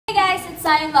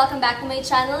time, welcome back to my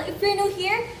channel. If you're new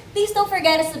here, please don't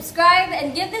forget to subscribe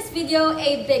and give this video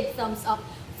a big thumbs up.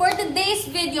 For today's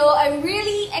video, I'm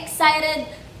really excited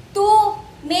to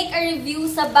make a review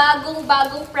sa bagong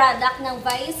product ng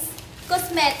Vice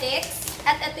Cosmetics.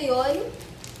 At ito yun,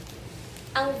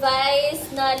 ang Vice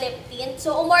na lip tint.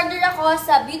 So, umorder ako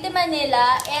sa Beauty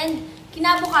Manila and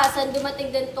kinabukasan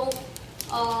dumating din tong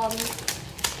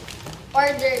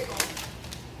order ko.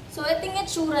 So, ito yung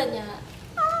itsura niya.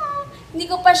 Hindi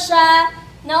ko pa siya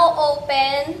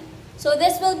na-open. So,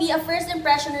 this will be a first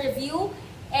impression review.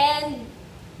 And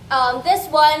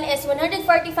this one is 145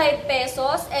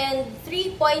 pesos and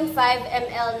 3.5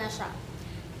 ml na siya.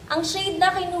 Ang shade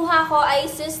na kinuha ko ay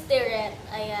Sister.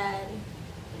 Ayan.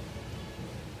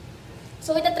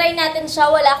 So, itatry natin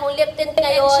siya. Wala akong lip tint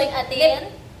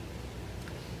ngayon.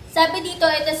 Sabi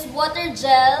dito, it is water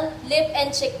gel, lip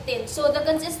and cheek tint. So, the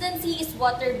consistency is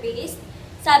water-based.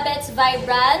 Sabi, it's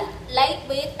vibrant,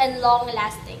 lightweight, and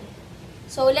long-lasting.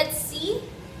 So, let's see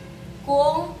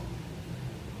kung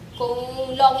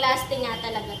long-lasting nga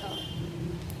talaga to.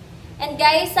 And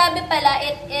guys, sabi pala,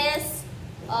 it is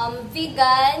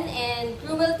vegan and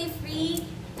cruelty-free.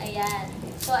 Ayan.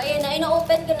 So, ayan na.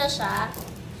 Ino-open ko na siya.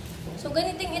 So,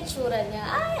 ganito yung itsura niya.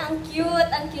 Ay, ang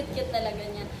cute. Ang cute-cute talaga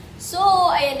niya. So,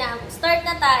 ayan na. Start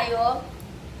na tayo.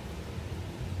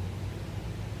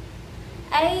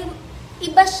 Ay,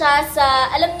 iba siya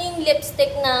sa, alam niyo yung lipstick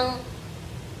ng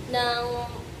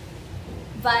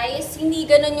Vice. Hindi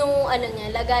ganun yung ano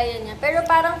niya, lagayan niya. Pero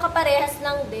parang kaparehas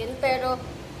lang din. Pero,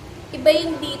 iba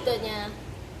yung dito niya.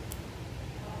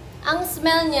 Ang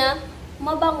smell niya,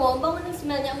 mabango. Bango ng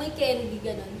smell niya. May candy,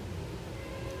 ganun.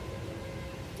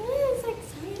 I'm so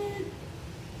excited.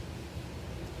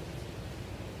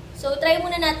 So, try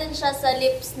muna natin siya sa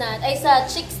lips natin, ay sa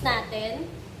cheeks natin.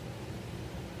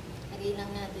 Lagay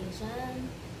lang natin siya.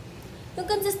 Yung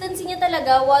consistency niya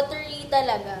talaga, watery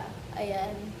talaga.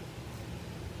 Ayan.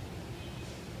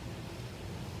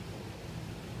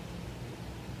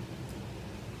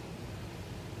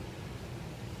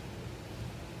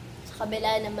 Sa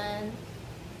kabila naman.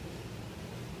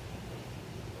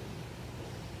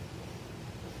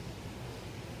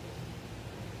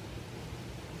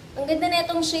 Ang ganda na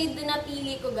itong shade na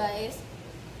napili ko, guys.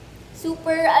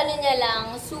 Super, ano niya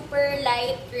lang, super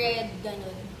light red,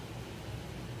 ganun.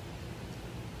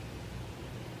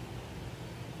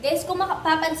 Guys, kung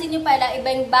mapapansin nyo pala, iba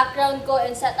yung background ko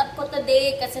and setup ko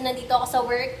today kasi nandito ako sa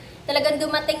work. Talagang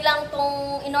dumating lang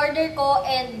tong in-order ko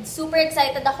and super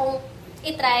excited akong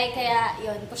itry. Kaya,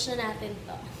 yun, push na natin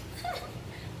to.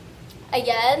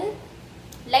 Ayan.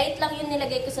 Light lang yung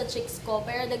nilagay ko sa cheeks ko,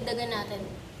 pero dagdagan natin.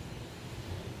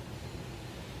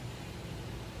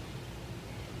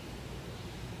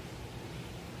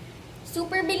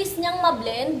 Super bilis niyang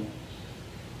ma-blend.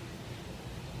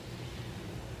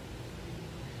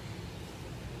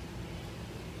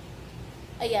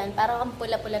 Ayan, parang ang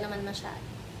pula-pula naman masyado.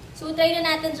 So, try na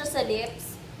natin siya sa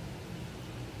lips.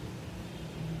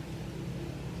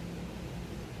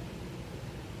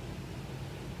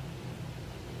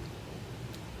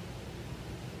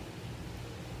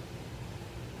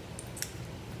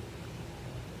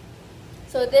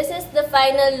 So, this is the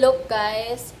final look,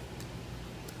 guys.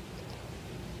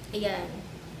 Ayan.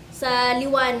 Sa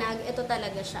liwanag, ito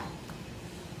talaga siya.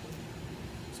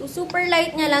 So, super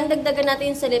light nga lang. Dagdagan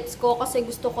natin sa lips ko kasi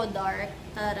gusto ko dark.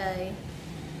 Taray.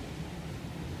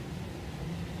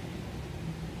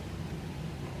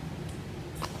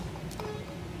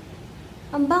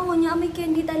 Ang bango niya. May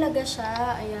candy talaga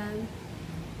siya. Ayan.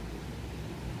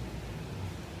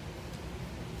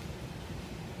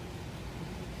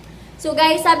 So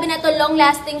guys, sabi na to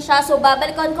long-lasting siya. So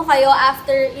babalikan ko kayo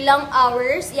after ilang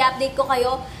hours. I-update ko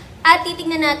kayo. At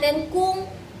titingnan natin kung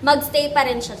magstay pa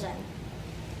rin siya dyan.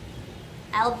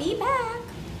 I'll be back!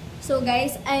 So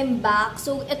guys, I'm back.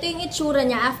 So ito yung itsura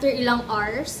niya after ilang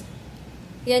hours.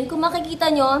 Yan, kung makikita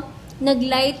nyo,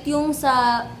 nag-light yung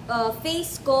sa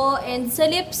face ko and sa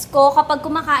lips ko. Kapag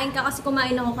kumakain ka, kasi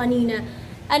kumain ako kanina,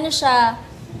 ano siya,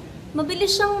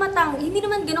 mabilis siyang hindi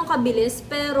naman ganun kabilis,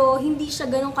 pero hindi siya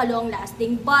ganun ka-long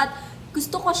lasting. But,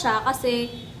 gusto ko siya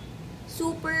kasi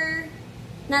super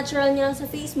natural niya lang sa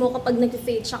face mo kapag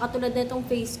nag-fade siya. Katulad na itong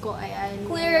face ko, ayan.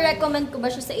 Kung i-recommend ko ba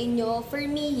siya sa inyo? For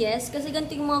me, yes. Kasi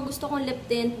ganito yung mga gusto kong lip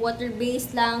tint,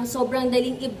 water-based lang, sobrang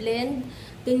daling i-blend,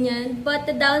 ganyan. But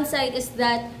the downside is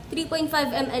that 3.5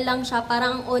 ml lang siya,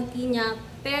 parang ang onti niya.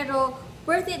 Pero,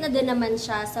 worth it na din naman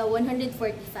siya sa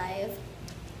 145.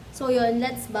 So yun,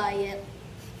 let's buy it.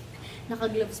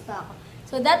 Naka-gloves pa ako.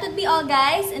 So that would be all,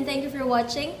 guys. And thank you for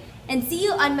watching. And see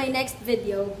you on my next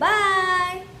video.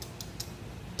 Bye!